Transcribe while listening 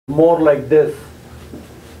more like this,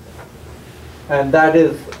 and that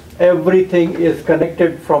is everything is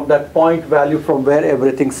connected from that point value from where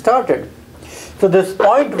everything started. So this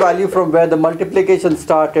point value from where the multiplication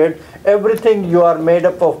started, everything you are made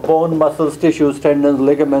up of bone, muscles, tissues, tendons,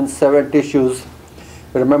 ligaments, 7 tissues.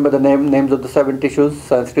 Remember the names of the 7 tissues,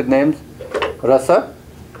 Sanskrit names? Rasa,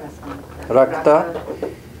 Rakta,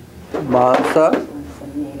 Mansa,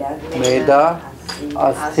 Meda,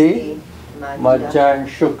 Asthi, Majja and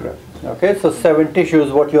Shukra. Okay, so 7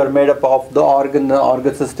 tissues what you are made up of, the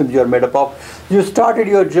organ systems you are made up of. You started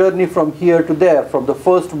your journey from here to there, from the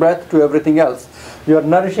first breath to everything else. You are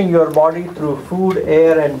nourishing your body through food,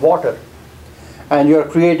 air and water. And you are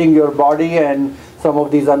creating your body, and some of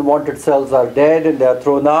these unwanted cells are dead and they are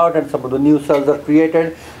thrown out, and some of the new cells are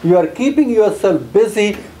created. You are keeping yourself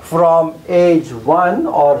busy from age 1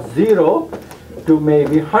 or 0 to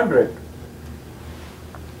maybe 100.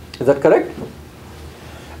 Is that correct?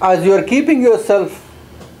 As you are keeping yourself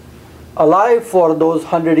alive for those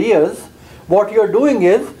 100 years, what you are doing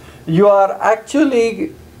is you are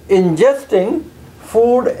actually ingesting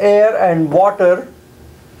food, air and water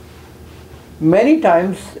many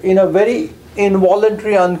times in a very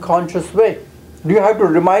involuntary, unconscious way. Do you have to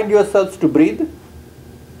remind yourselves to breathe?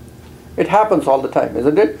 It happens all the time,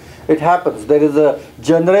 isn't it? It happens. There is a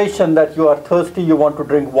generation that you are thirsty, you want to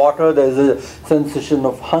drink water. There is a sensation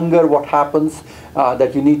of hunger. What happens?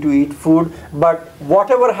 That you need to eat food. But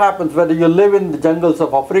whatever happens, whether you live in the jungles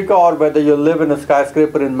of Africa or whether you live in a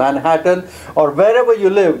skyscraper in Manhattan or wherever you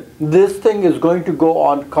live, this thing is going to go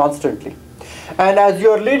on constantly. And as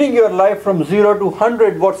you are leading your life from 0 to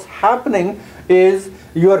 100, what's happening is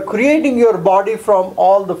you are creating your body from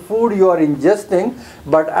all the food you are ingesting,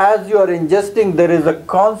 but as you are ingesting, there is a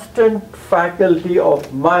constant faculty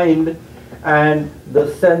of mind and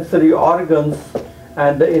the sensory organs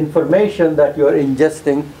and the information that you are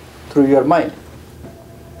ingesting through your mind.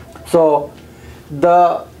 So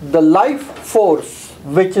the life force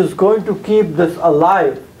which is going to keep this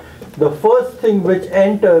alive, the first thing which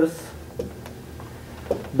enters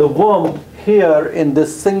the womb here in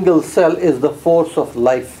this single cell is the force of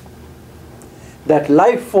life. That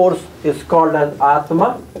life force is called as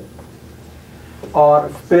Atma or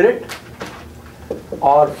spirit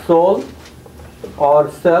or soul or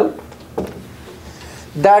self.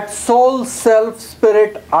 That soul, self,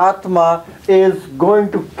 spirit, Atma is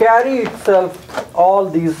going to carry itself all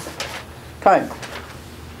these times.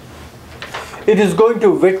 It is going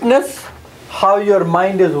to witness how your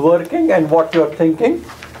mind is working and what you are thinking.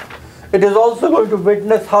 It is also going to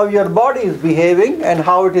witness how your body is behaving and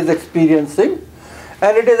how it is experiencing.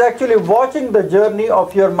 And it is actually watching the journey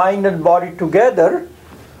of your mind and body together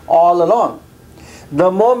all along.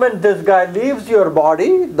 The moment this guy leaves your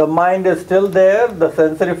body, the mind is still there, the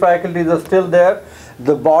sensory faculties are still there.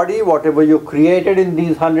 The body, whatever you created in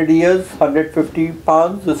these 100 years, 150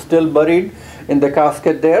 pounds, is still buried in the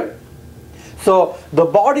casket there. So the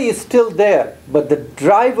body is still there, but the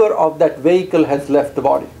driver of that vehicle has left the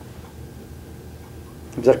body.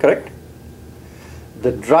 Is that correct?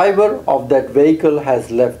 The driver of that vehicle has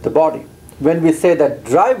left the body. When we say that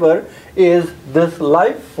driver is this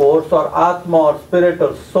life force or Atma or spirit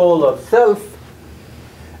or soul or self,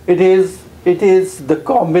 it is the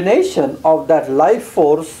combination of that life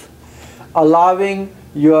force allowing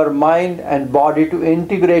your mind and body to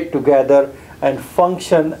integrate together and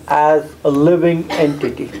function as a living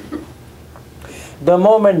entity. The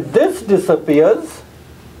moment this disappears,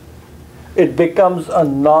 it becomes a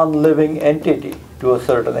non-living entity to a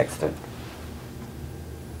certain extent.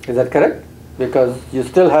 Is that correct? Because you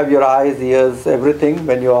still have your eyes, ears, everything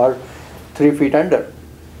when you are 3 feet under.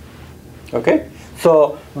 Okay?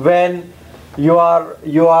 So when you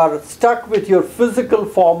are stuck with your physical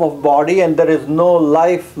form of body and there is no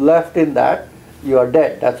life left in that, you are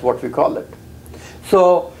dead. That's what we call it.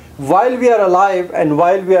 So while we are alive and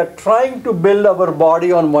while we are trying to build our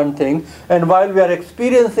body on one thing and while we are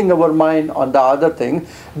experiencing our mind on the other thing,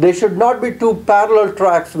 they should not be 2 parallel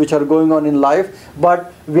tracks which are going on in life,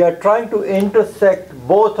 but we are trying to intersect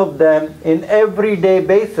both of them in everyday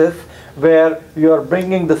basis, where you are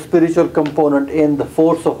bringing the spiritual component in, the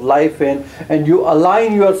force of life in, and you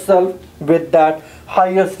align yourself with that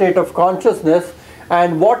higher state of consciousness.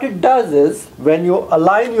 And what it does is, when you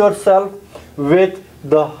align yourself with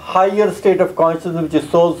the higher state of consciousness, which is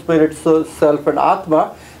soul, spirit, self and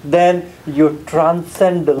Atma, then you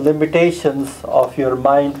transcend the limitations of your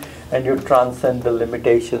mind and you transcend the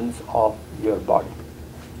limitations of your body.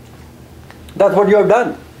 That's what you have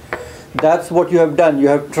done. That's what you have done. You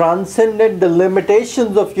have transcended the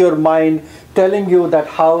limitations of your mind, telling you that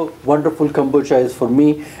how wonderful kombucha is for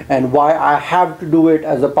me and why I have to do it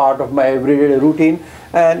as a part of my everyday routine.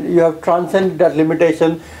 And you have transcended that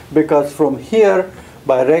limitation, because from here,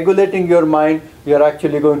 by regulating your mind, you're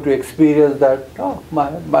actually going to experience that, oh,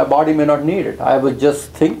 my body may not need it. I was just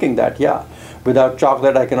thinking that, yeah, without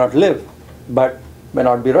chocolate I cannot live, but may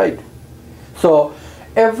not be right. So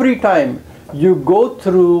every time you go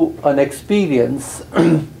through an experience,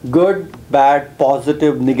 good, bad,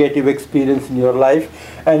 positive, negative experience in your life,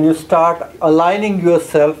 and you start aligning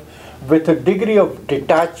yourself with a degree of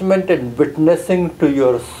detachment and witnessing to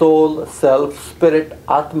your soul, self, spirit,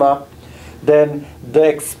 Atma, then the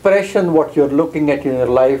expression, what you're looking at in your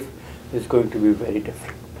life, is going to be very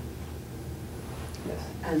different.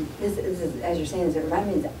 This is, as you're saying, it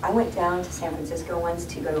reminded me that I went down to San Francisco once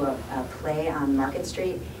to go to a play on Market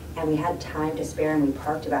Street, and we had time to spare, and we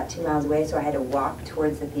parked about 2 miles away, so I had to walk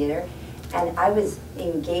towards the theater. And I was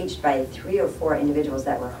engaged by 3 or 4 individuals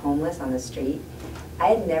that were homeless on the street. I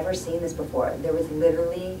had never seen this before. There was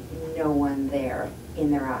literally no one there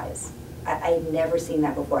in their eyes. I had never seen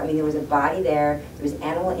that before. I mean, there was a body there, there was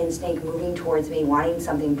animal instinct moving towards me, wanting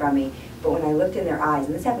something from me, but when I looked in their eyes,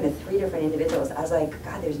 and this happened to 3 different individuals, I was like,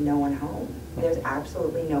 God, there's no one home. There's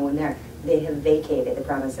absolutely no one there. They have vacated the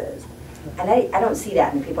premises. And I don't see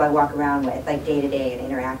that in the people I walk around with, like day to day and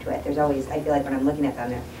interact with. There's always, I feel like when I'm looking at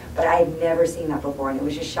them there, but I had never seen that before, and it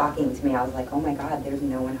was just shocking to me. I was like, oh my God, there's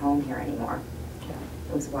no one home here anymore.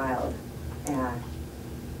 It was wild. Yeah.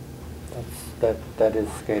 That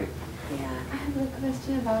is scary. Yeah. I have a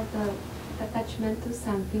question about the attachment to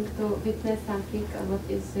something, to witness something. What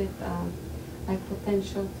is it like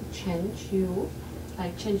potential to change you,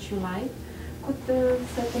 like change your life? Could a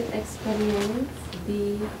certain experience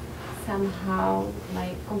be somehow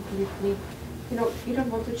like completely, you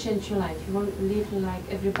don't want to change your life. You want to live like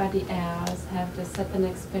everybody else, have the certain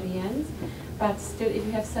experience, but still if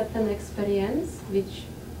you have certain experience, which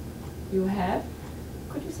you have,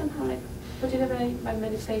 could you somehow like put it away by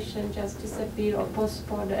meditation, just disappear or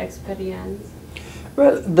postpone the experience?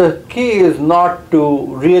 Well, the key is not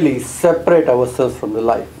to really separate ourselves from the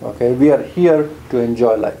life. Okay, we are here to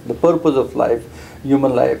enjoy life. The purpose of life,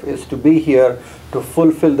 human life, is to be here to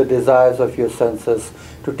fulfill the desires of your senses,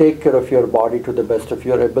 to take care of your body to the best of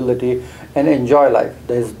your ability and enjoy life.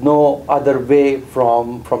 There is no other way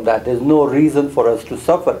from that. There is no reason for us to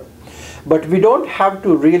suffer. But we don't have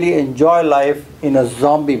to really enjoy life in a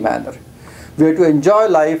zombie manner. We have to enjoy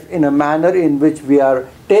life in a manner in which we are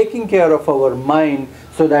taking care of our mind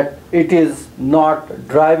so that it is not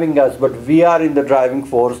driving us, but we are in the driving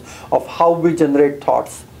force of how we generate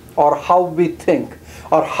thoughts, or how we think,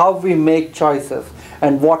 or how we make choices,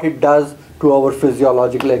 and what it does to our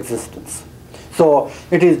physiological existence. So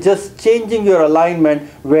it is just changing your alignment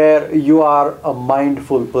where you are a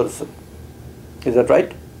mindful person. Is that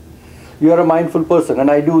right? You are a mindful person,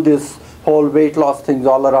 and I do this whole weight loss things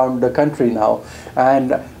all around the country now,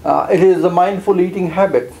 and it is a mindful eating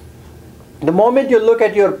habit. The moment you look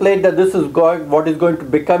at your plate that this is what is going to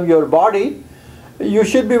become your body, you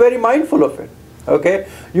should be very mindful of it. Okay,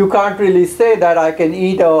 you can't really say that I can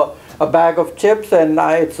eat a bag of chips and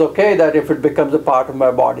it's okay that if it becomes a part of my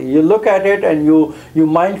body. You look at it and you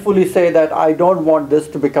mindfully say that I don't want this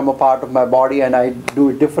to become a part of my body, and I do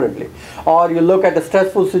it differently. Or you look at a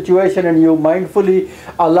stressful situation and you mindfully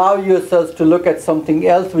allow yourself to look at something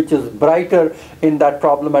else which is brighter in that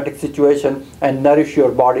problematic situation and nourish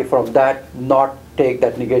your body from that, not take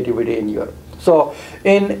that negativity in your. So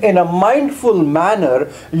in a mindful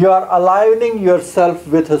manner, you are aligning yourself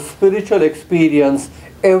with a spiritual experience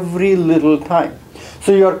every little time.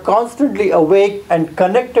 So you are constantly awake and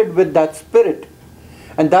connected with that spirit.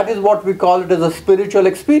 And that is what we call it as a spiritual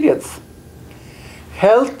experience.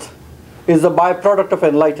 Health is a byproduct of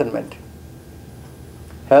enlightenment.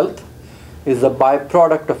 Health is a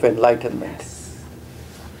byproduct of enlightenment.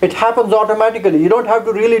 It happens automatically. You don't have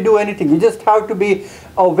to really do anything. You just have to be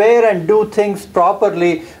aware and do things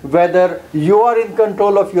properly, whether you are in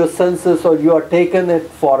control of your senses or you are taking it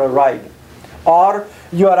for a ride, or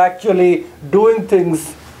you are actually doing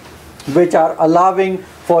things which are allowing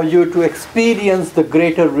for you to experience the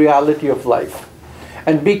greater reality of life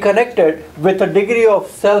and be connected with a degree of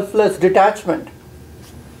selfless detachment.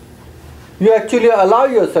 You actually allow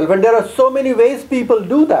yourself, and there are so many ways people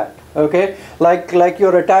do that. Okay, like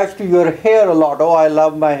you're attached to your hair a lot. Oh, I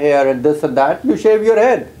love my hair and this and that. You shave your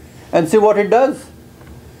head and see what it does.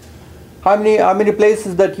 How many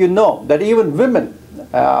places that you know that even women,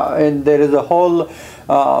 and there is a whole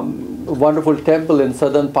wonderful temple in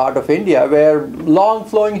southern part of India where long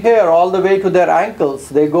flowing hair all the way to their ankles.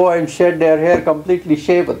 They go and shed their hair completely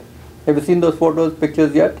shaven. Have you seen those photos,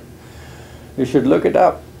 pictures yet? You should look it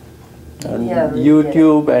up on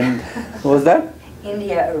YouTube. And what was that?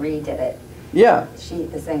 India redid it. Yeah. She,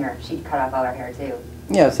 the singer, she cut off all her hair too.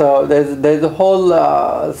 Yeah, so there's a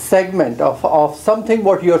whole segment of something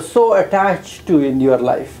what you're so attached to in your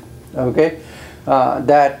life, okay,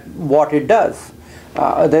 that what it does.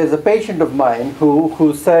 There's a patient of mine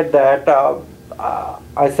who said that,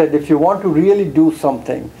 I said, if you want to really do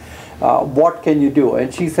something, what can you do?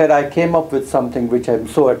 And she said, I came up with something which I'm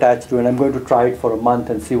so attached to and I'm going to try it for a month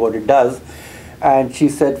and see what it does. And she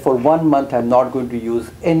said, for 1 month I'm not going to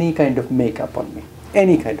use any kind of makeup on me.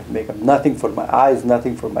 Any kind of makeup. Nothing for my eyes,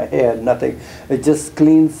 nothing for my hair, nothing. It just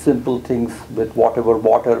clean, simple things with whatever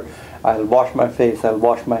water. I'll wash my face, I'll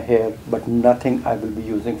wash my hair, but nothing I will be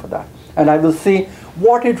using for that. And I will see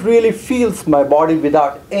what it really feels my body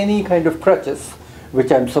without any kind of crutches which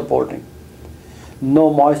I'm supporting. No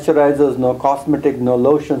moisturizers, no cosmetic, no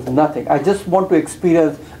lotions, nothing. I just want to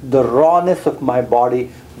experience the rawness of my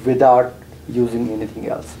body without using anything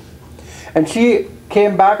else. And she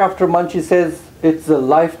came back after a month. She says it's a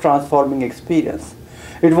life transforming experience.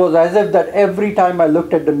 It was as if that every time I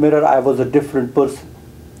looked at the mirror I was a different person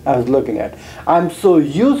I was looking at. I'm so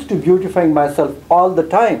used to beautifying myself all the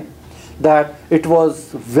time that it was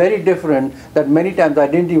very different, that many times I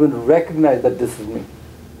didn't even recognize that this is me.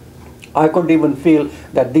 I couldn't even feel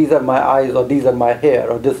that these are my eyes or these are my hair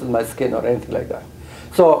or this is my skin or anything like that.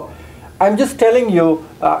 So I'm just telling you,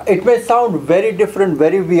 it may sound very different,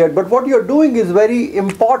 very weird, but what you're doing is very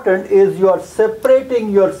important, is you are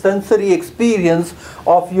separating your sensory experience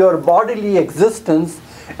of your bodily existence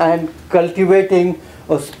and cultivating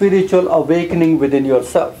a spiritual awakening within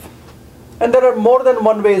yourself. And there are more than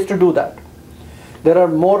one ways to do that. There are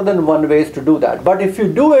more than one ways to do that. But if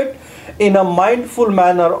you do it in a mindful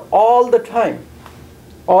manner all the time,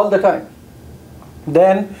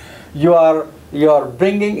 then you are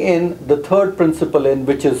bringing in the third principle in,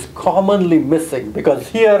 which is commonly missing, because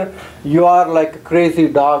here you are like a crazy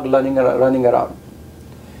dog running around.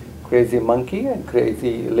 Crazy monkey and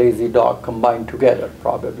crazy lazy dog combined together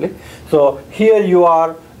probably. So here you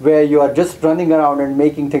are where you are just running around and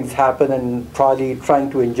making things happen and probably trying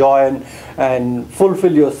to enjoy and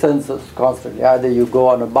fulfill your senses constantly. Either you go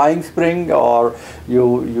on a buying spree or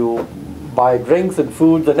you buy drinks and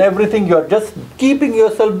foods and everything. You're just keeping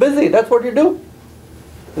yourself busy. That's what you do.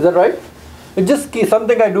 Is that right? It's just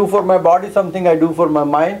something I do for my body, something I do for my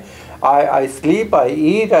mind. I sleep, I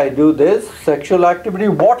eat, I do this, sexual activity,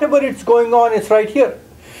 whatever it's going on is right here.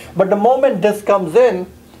 But the moment this comes in,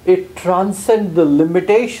 it transcends the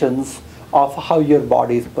limitations of how your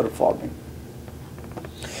body is performing.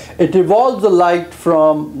 It evolves the light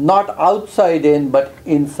from not outside in, but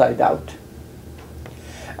inside out.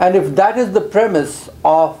 And if that is the premise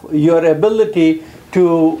of your ability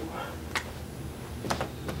to,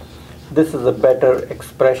 this is a better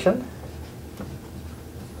expression,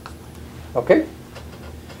 okay?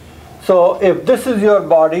 So if this is your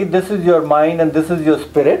body, this is your mind, and this is your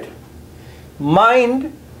spirit,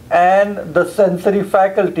 mind and the sensory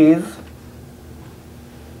faculties,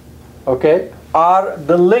 okay, are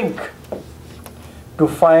the link to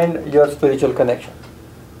find your spiritual connection.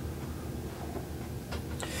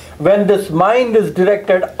 When this mind is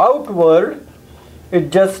directed outward,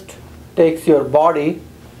 it just takes your body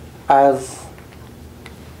as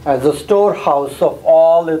a storehouse of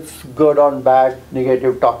all its good and bad,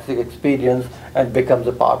 negative, toxic experience and becomes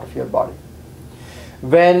a part of your body.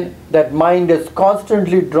 When that mind is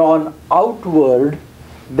constantly drawn outward,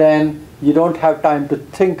 then you don't have time to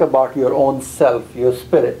think about your own self, your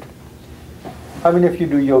spirit. I mean, if you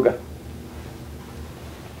do yoga.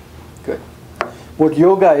 Good. What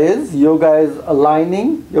yoga is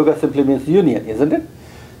aligning. Yoga simply means union, isn't it?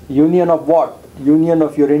 Union of what? Union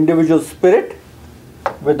of your individual spirit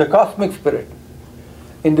with the cosmic spirit.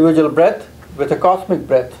 Individual breath with a cosmic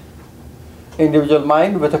breath. Individual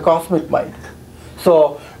mind with a cosmic mind.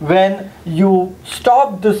 So when you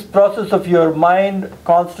stop this process of your mind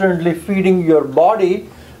constantly feeding your body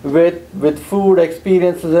with food,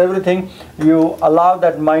 experiences, everything, you allow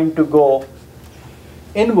that mind to go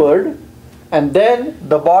inward, and then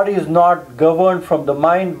the body is not governed from the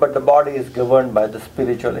mind, but the body is governed by the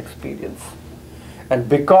spiritual experience. And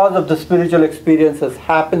because of the spiritual experiences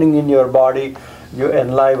happening in your body, you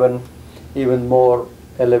enliven even more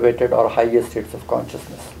elevated or higher states of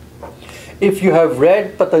consciousness. If you have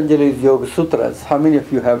read Patanjali's Yoga Sutras, how many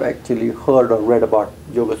of you have actually heard or read about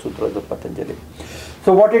Yoga Sutras of Patanjali?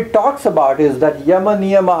 So what it talks about is that yama,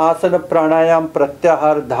 niyama, asana, pranayam,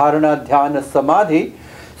 pratyahar, dharana, dhyana, samadhi.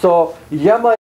 So yama